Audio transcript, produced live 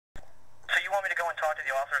talked to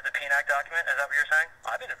the author of the PNAC document? Is that what you're saying?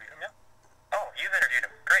 I've interviewed him, yeah. Oh, you've interviewed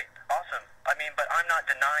him. Great. Awesome. I mean, but I'm not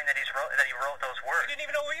denying that he wrote those words. You didn't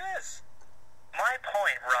even know who he is. My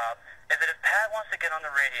point, Rob, is that if Pat wants to get on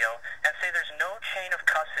the radio and say there's no chain of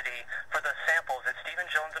custody for the samples that Stephen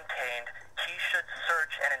Jones obtained, he should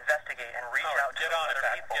search and investigate and reach out to other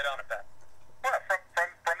people. Get on it, Pat. Well,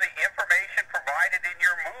 from the information provided in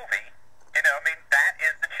your movie, you know, I mean, that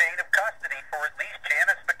is the chain of custody for at least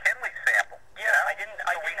Janice McKinley's sample. Yeah, I didn't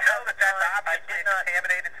know that that's obviously a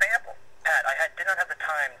contaminated sample. Pat, did not have the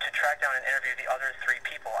time to track down and interview the other three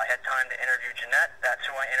people. I had time to interview Jeanette. That's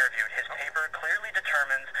who I interviewed. His paper clearly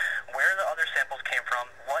determines where the other samples came from,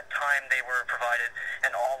 what time they were provided,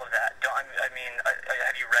 and all of that.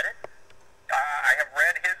 Have you read it? I have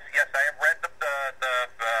read his. Yes, I have read the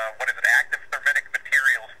what is it? Active thermitic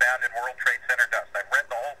materials found in World Trade Center dust. I've read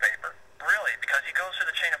the whole paper. Really? Because he goes through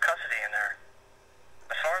the chain of custody in there.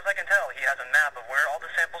 As far as I can tell, he has a map of where all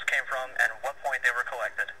the samples came from and what point they were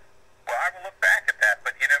collected. Well, I will look back at that,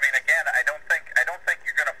 but you know, I mean, again, I don't think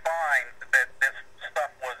you're going to find that this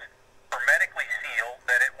stuff was hermetically sealed,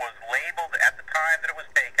 that it was labeled at the time that it was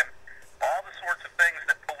taken. All the sorts of things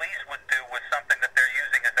that police would do with something that they're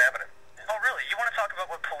using as evidence. Oh, really? You want to talk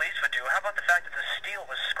about what police would do? How about the fact that the steel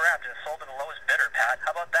was scrapped and sold to the lowest bidder, Pat?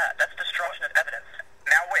 How about that? That's destruction of evidence.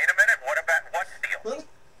 Now, wait a minute. What about what steel?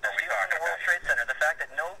 The steel from the World Trade Center. The fact that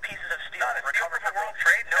no pieces of steel were recovered from the World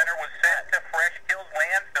Trade Center was sent to Fresh Kills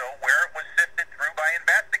landfill, where it was sifted through by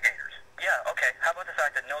investigators. Yeah, okay. How about the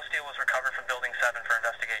fact that no steel was recovered from Building 7 for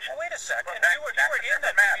investigation? Well, wait a second. Well, you were in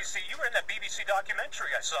that BBC. You were in that BBC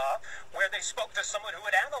documentary I saw, where they spoke to someone who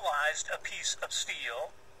had analyzed a piece of steel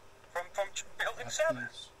from Building 7.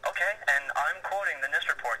 Okay, and I'm quoting the NIST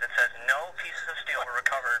report that says no pieces of steel were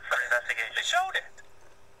recovered for investigation. They showed it.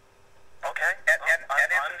 Okay,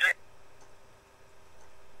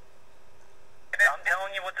 I'm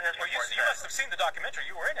telling you what the NIST report says. You must have seen the documentary.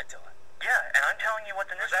 You were in it, Dylan. Yeah, and I'm telling you what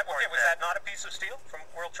the NIST report said. Was that not a piece of steel from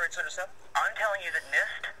World Trade Center 7? I'm telling you that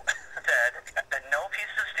NIST said that no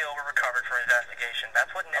pieces of steel were recovered for investigation.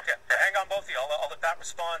 That's what NIST said. Hang on, both of you. I'll let Pat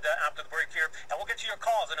respond after the break here, and we'll get to your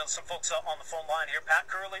calls. I know there's some folks on the phone line here. Pat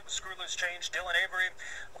Curley with Screw Loose Change, Dylan Avery,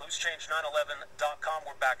 loosechange911.com.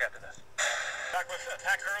 We're back after this. Back with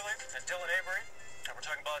Pat Curley and Dylan Avery. And we're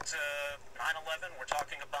talking about 9/11. We're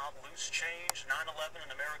talking about Loose Change, 9/11,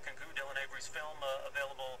 An American Coup, Dylan Avery's film,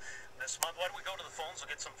 available this month. Why don't we go to the phones? We'll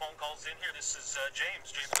get some phone calls in here. This is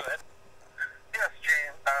James. James, go ahead. Yes,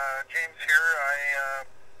 James. James here. I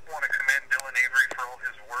want to commend Dylan Avery for all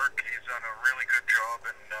his work. He's done a really good job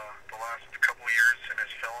in the last couple of years in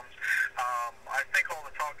his films. I think all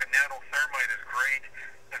the talk of nanothermite is great.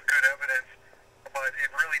 It's good evidence. But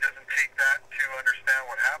it really doesn't take that to understand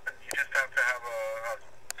what happened. You just have to have a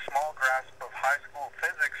small grasp of high school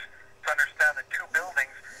physics to understand the two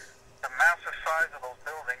buildings, the massive size of those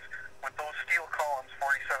buildings, with those steel columns,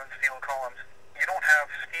 47 steel columns. You don't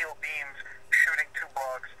have steel beams shooting 2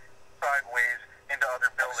 blocks sideways into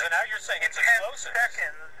other buildings. So now you're saying it's explosive.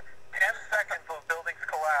 10 seconds those buildings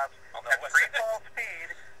collapse at free fall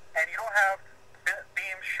speed, and you don't have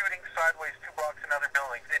beams shooting sideways 2 blocks in other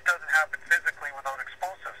buildings. It doesn't happen physically without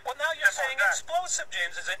explosives. Well, now you're saying explosive,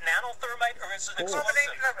 James. Is it nanothermite or is it explosive? A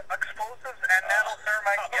combination of explosives and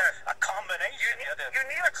nanothermite, yes. A combination. You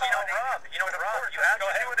need a combination. You know what, Rob? You have to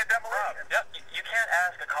do with a demolition. Yep. You can't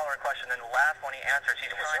ask a caller a question and laugh when he answers. He's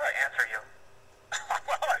trying to answer you.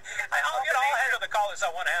 Well, I'll handle the callers.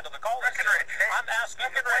 I want to handle the callers. I'm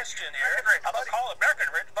asking the question here. I'm a caller,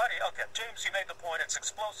 American Rich buddy. Okay, James, you made the point. It's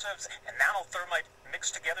explosives and nanothermite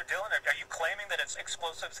mixed together. Dylan, are you claiming that it's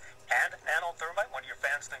explosives and nanothermite? One of your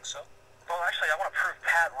fans thinks so. Well, actually, I want to prove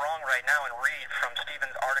Pat wrong right now and read from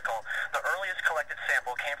Stephen's article. The earliest collected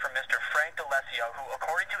sample came from Mr. Frank DeLessio, who,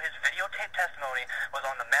 according to his videotape testimony, was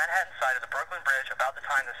on the Manhattan side of the Brooklyn Bridge about the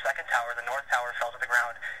time the second tower, the North Tower, fell to the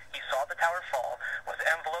ground. He saw the tower fall, was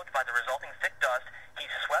enveloped by the resulting thick dust. He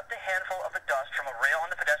swept a handful of the dust from a rail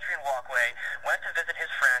on the pedestrian walkway, went to visit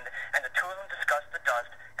his friend, and the two of them discussed the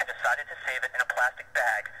dust and decided to save it in a plastic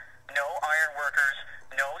bag. No iron workers,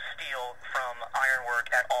 no steel from ironwork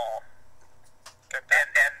at all.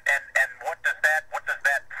 And what does that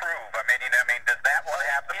prove? I mean, does that one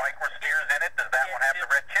have the microspheres in it? Does that one have the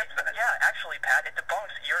red chips in it? Yeah, actually, Pat, it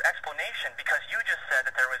debunks your explanation because you just said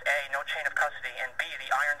that there was A, no chain of custody, and B,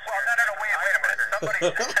 the iron spheres. Well, no, wait a minute.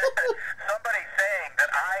 Somebody saying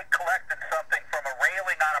that I collected something from a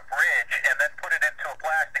railing on a bridge and then put it into a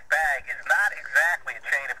plastic bag is not exactly a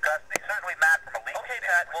chain of custody. Certainly not from a legal Okay,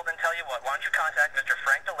 Pat, well then tell you what. Why don't you contact Mr.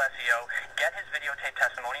 Frank DeLessio, get his videotape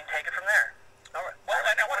testimony, and take it from there. All right. Well,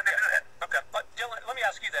 I want to do that. Okay. But Dylan, let me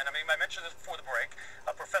ask you then. I mean, I mentioned this before the break.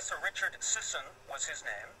 Professor Richard Richard Sisson was his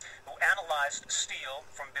name, who analyzed steel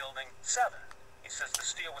from Building 7. He says the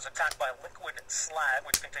steel was attacked by a liquid slag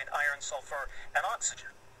which contained iron, sulfur, and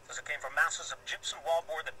oxygen. Says it came from masses of gypsum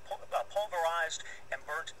wallboard that pulverized and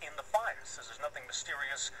burnt in the fire. Says there's nothing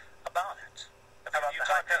mysterious about it. Have you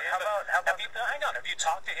talked to him? Hang on. Have you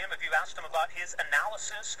talked to him? Have you asked him about his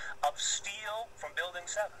analysis of steel from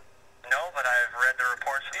Building 7? No, but I've read the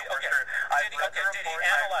reports. Did he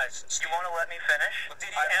analyze steel? You want to let me finish? Did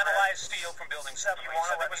he analyze steel from Building 7? You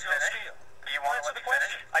want to let me finish? Steel? Do you want to let me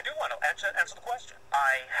finish? I do want to answer the question.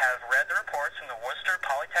 I have read the reports from the Worcester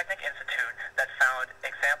Polytechnic Institute that found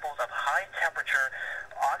examples of high temperature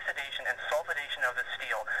oxidation and sulfidation of the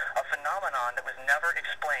steel, a phenomenon that was never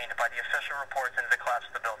explained by the official reports into the collapse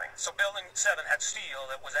of the building. So Building 7 had steel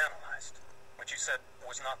that was analyzed, which you said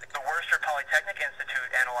was not the case. The Worcester Polytechnic Institute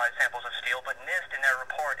analyzed samples of steel, but NIST in their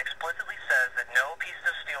report explicitly says that no pieces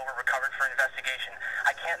of steel were recovered for investigation.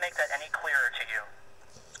 I can't make that any clearer to you.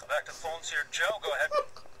 Go back to the phones here. Joe, go ahead.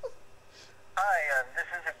 Hi, this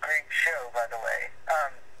is a great show, by the way.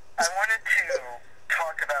 I wanted to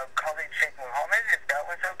talk about Curley Sheikh Mohammed, if that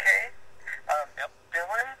was okay. Yep.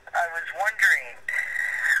 Dylan, I was wondering,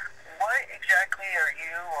 what exactly are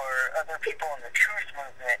you or other people in the truth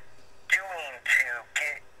movement doing to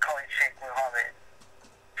get Curley Sheikh Mohammed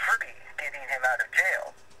free, getting him out of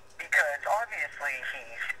jail? Because obviously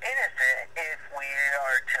he's innocent if we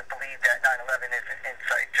are to believe that 9/11 is an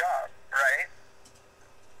inside job, right?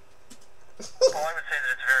 Well, I would say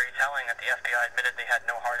that it's very telling that the FBI admitted they had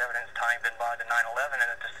no hard evidence tying Bin Laden to 9/11, and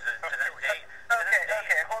to this date...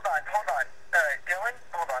 Okay, hold on. Dylan,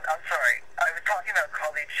 hold on, I'm sorry. I was talking about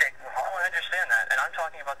Curley Sheikh Mohammed. Oh, I understand that, and I'm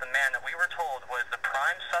talking about the man that we were told was the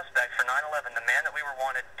prime suspect for 9/11, the man that we were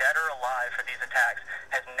wanted dead or alive for these attacks,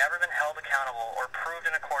 has never been held accountable or proved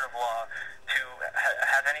in a court of law to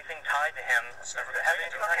have anything tied to him.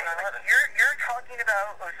 You're talking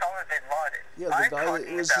about Osama bin Laden. Yeah, the guy that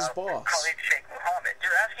was his boss. Curley Sheikh Mohammed.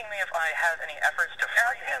 You're asking me if I have any efforts to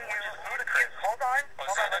free him, which is ludicrous. Hold on,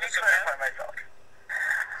 let me clarify myself.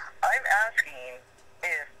 I'm asking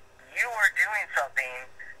if you are doing something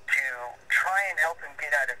to try and help him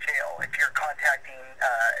get out of jail. If you're contacting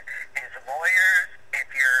his lawyers, if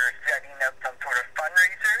you're setting up some sort of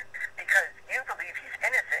fundraiser, because you believe he's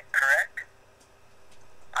innocent, correct?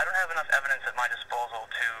 I don't have enough evidence at my disposal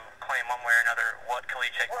to claim one way or another what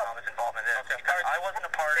Khalid Sheikh Mohammed's involvement is. Okay, because I wasn't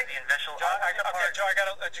a part of the initial... Joe, I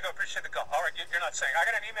gotta let you go. Appreciate the call. All right, you're not saying. I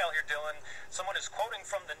got an email here, Dylan. Someone is quoting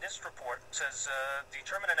from the NIST report. It says,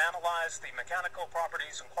 determine and analyze the mechanical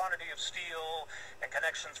properties and quantity of steel and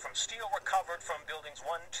connections from steel recovered from buildings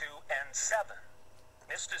 1, 2, and 7.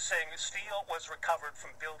 NIST is saying steel was recovered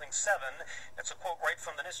from building 7. That's a quote right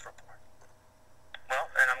from the NIST report. Well,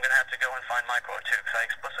 then I'm going to have to go and find my quote, too, because I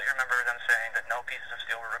explicitly remember them saying that no pieces of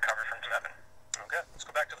steel were recovered from 7. Okay, let's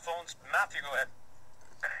go back to the phones. Matthew, go ahead.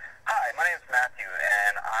 Hi, my name is Matthew,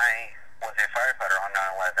 and I was a firefighter on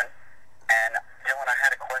 9/11. And Dylan, I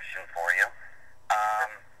had a question for you.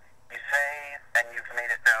 You say, and you've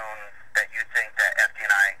made it known that you think that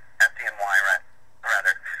FDNY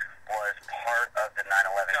was part of the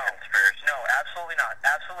 9/11 conspiracy. No, absolutely not.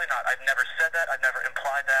 Absolutely not. I've never said that. I've never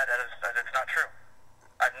implied that. It's not true.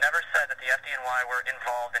 I've never said that the FDNY were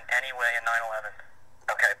involved in any way in 9/11.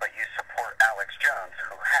 Okay, but you support Alex Jones,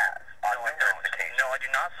 who has, on numerous occasions. No, I do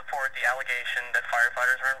not support the allegation that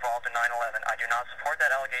firefighters were involved in 9/11. I do not support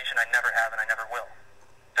that allegation. I never have, and I never will.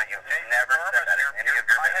 So you've never said that in any of your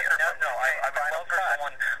videos? No, I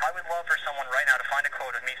would love for someone right now to find a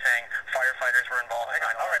quote of me saying firefighters were involved in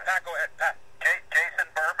 9/11. All right, Pat, go ahead. Pat. Jason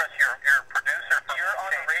Burmis, your producer from You're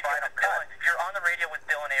on the radio with Dylan. You're on the radio with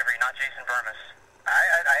Dylan Avery, not Jason Burmis.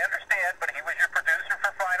 I understand, but he was your producer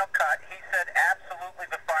for Final Cut. He said absolutely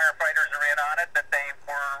the firefighters are in on it, that they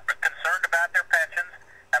were concerned about their pensions,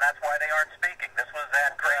 and that's why they aren't speaking. This was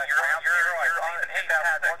that great. You're on. Hey,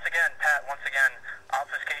 Pat, once again,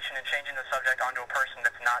 obfuscation and changing the subject onto a person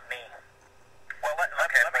that's not me. Well, let me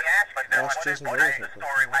ask you, what is the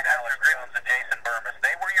story with Alex Jones and Jason Burmis?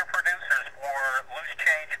 They were your producers for Loose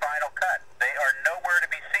Change Final Cut. They are nowhere to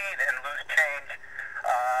be seen in Loose Change,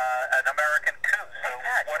 An American Coup. So hey,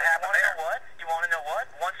 Pat, what happened there? You want to know what?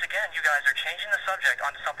 Once again, you guys are changing the subject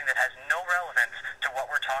onto something that has no relevance to what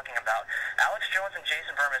we're talking about. Alex Jones and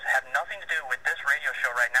Jason Burmis have nothing to do with this radio show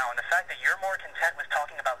right now, and the fact that you're more content with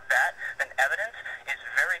talking about that than evidence is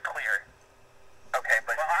very clear. Okay,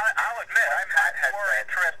 but well, I'll admit, I'm more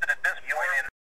interested